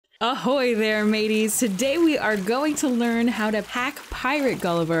Ahoy there, mateys! Today we are going to learn how to hack Pirate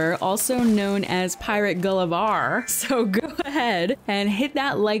Gulliver, also known as Pirate Gullivarrr. So go ahead and hit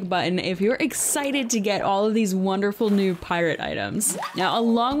that like button if you're excited to get all of these wonderful new pirate items. Now,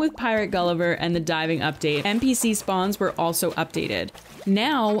 along with Pirate Gulliver and the diving update, NPC spawns were also updated.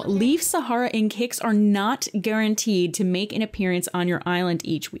 Now, Leaf, Sahara, and Kix are not guaranteed to make an appearance on your island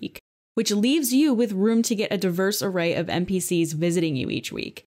each week, which leaves you with room to get a diverse array of NPCs visiting you each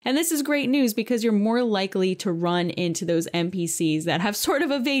week. And this is great news because you're more likely to run into those NPCs that have sort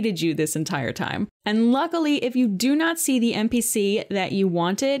of evaded you this entire time. And luckily, if you do not see the NPC that you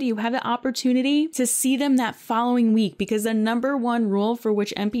wanted, you have the opportunity to see them that following week, because the #1 rule for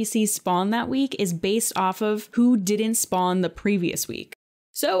which NPCs spawn that week is based off of who didn't spawn the previous week.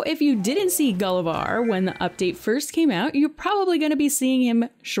 So if you didn't see Gullivarrr when the update first came out, you're probably going to be seeing him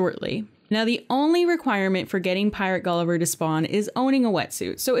shortly. Now, the only requirement for getting Pirate Gulliver to spawn is owning a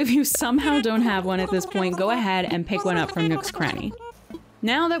wetsuit. So if you somehow don't have one at this point, go ahead and pick one up from Nook's Cranny.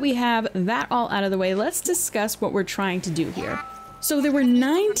 Now that we have that all out of the way, let's discuss what we're trying to do here. So there were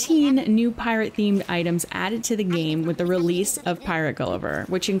 19 new pirate-themed items added to the game with the release of Pirate Gulliver,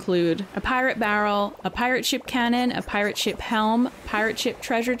 which include a pirate barrel, a pirate ship cannon, a pirate ship helm, pirate ship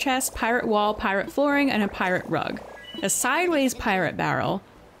treasure chest, pirate wall, pirate flooring, and a pirate rug. A sideways pirate barrel,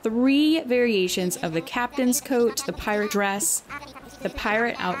 3 variations of the captain's coat, the pirate dress, the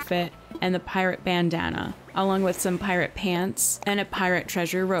pirate outfit, and the pirate bandana, along with some pirate pants and a pirate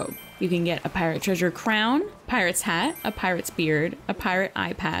treasure robe. You can get a pirate treasure crown, pirate's hat, a pirate's beard, a pirate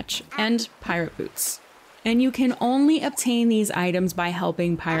eye patch, and pirate boots. And you can only obtain these items by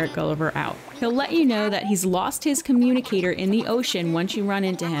helping Pirate Gulliver out. He'll let you know that he's lost his communicator in the ocean once you run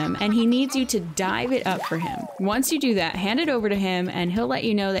into him, and he needs you to dive it up for him. Once you do that, hand it over to him, and he'll let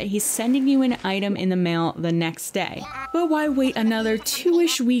you know that he's sending you an item in the mail the next day. But why wait another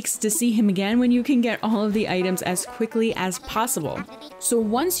 2-ish weeks to see him again when you can get all of the items as quickly as possible? So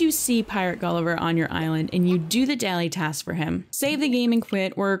once you see Pirate Gulliver on your island and you do the daily task for him, save the game and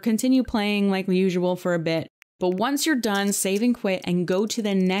quit, or continue playing like usual for a bit. But once you're done, save and quit and go to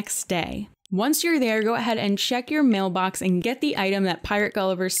the next day. Once you're there, go ahead and check your mailbox and get the item that Pirate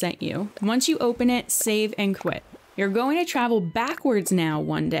Gulliver sent you. Once you open it, save and quit. You're going to travel backwards now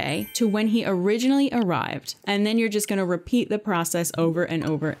one day to when he originally arrived, and then you're just going to repeat the process over and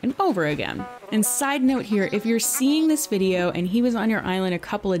over and over again. And side note here, if you're seeing this video and he was on your island a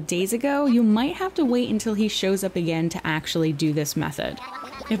couple of days ago, you might have to wait until he shows up again to actually do this method.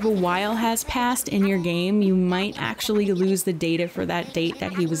 If a while has passed in your game, you might actually lose the data for that date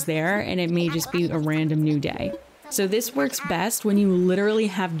that he was there, and it may just be a random new day. So this works best when you literally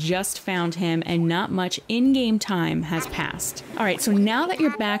have just found him and not much in-game time has passed. Alright, so now that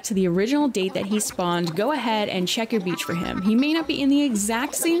you're back to the original date that he spawned, go ahead and check your beach for him. He may not be in the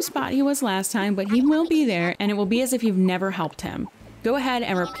exact same spot he was last time, but he will be there, and it will be as if you've never helped him. Go ahead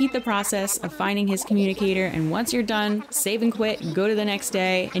and repeat the process of finding his communicator, and once you're done, save and quit, go to the next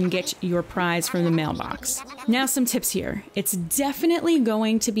day, and get your prize from the mailbox. Now some tips here. It's definitely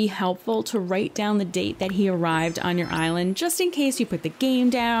going to be helpful to write down the date that he arrived on your island, just in case you put the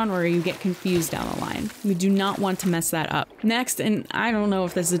game down or you get confused down the line. You do not want to mess that up. Next, and I don't know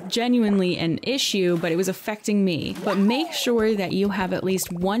if this is genuinely an issue, but it was affecting me, but make sure that you have at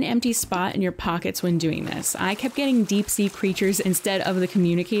least 1 empty spot in your pockets when doing this. I kept getting deep sea creatures instead of the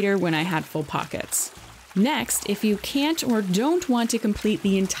communicator when I had full pockets. Next, if you can't or don't want to complete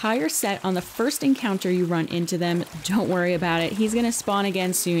the entire set on the first encounter you run into them, don't worry about it. He's going to spawn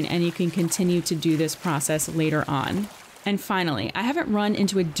again soon, and you can continue to do this process later on. And finally, I haven't run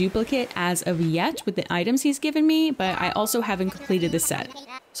into a duplicate as of yet with the items he's given me, but I also haven't completed the set.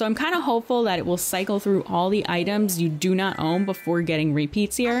 So I'm kind of hopeful that it will cycle through all the items you do not own before getting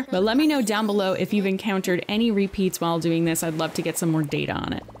repeats here. But let me know down below if you've encountered any repeats while doing this. I'd love to get some more data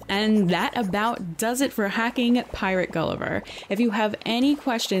on it. And that about does it for hacking Pirate Gulliver. If you have any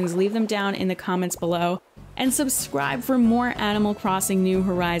questions, leave them down in the comments below. And subscribe for more Animal Crossing New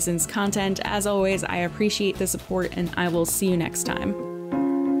Horizons content. As always, I appreciate the support, and I will see you next time.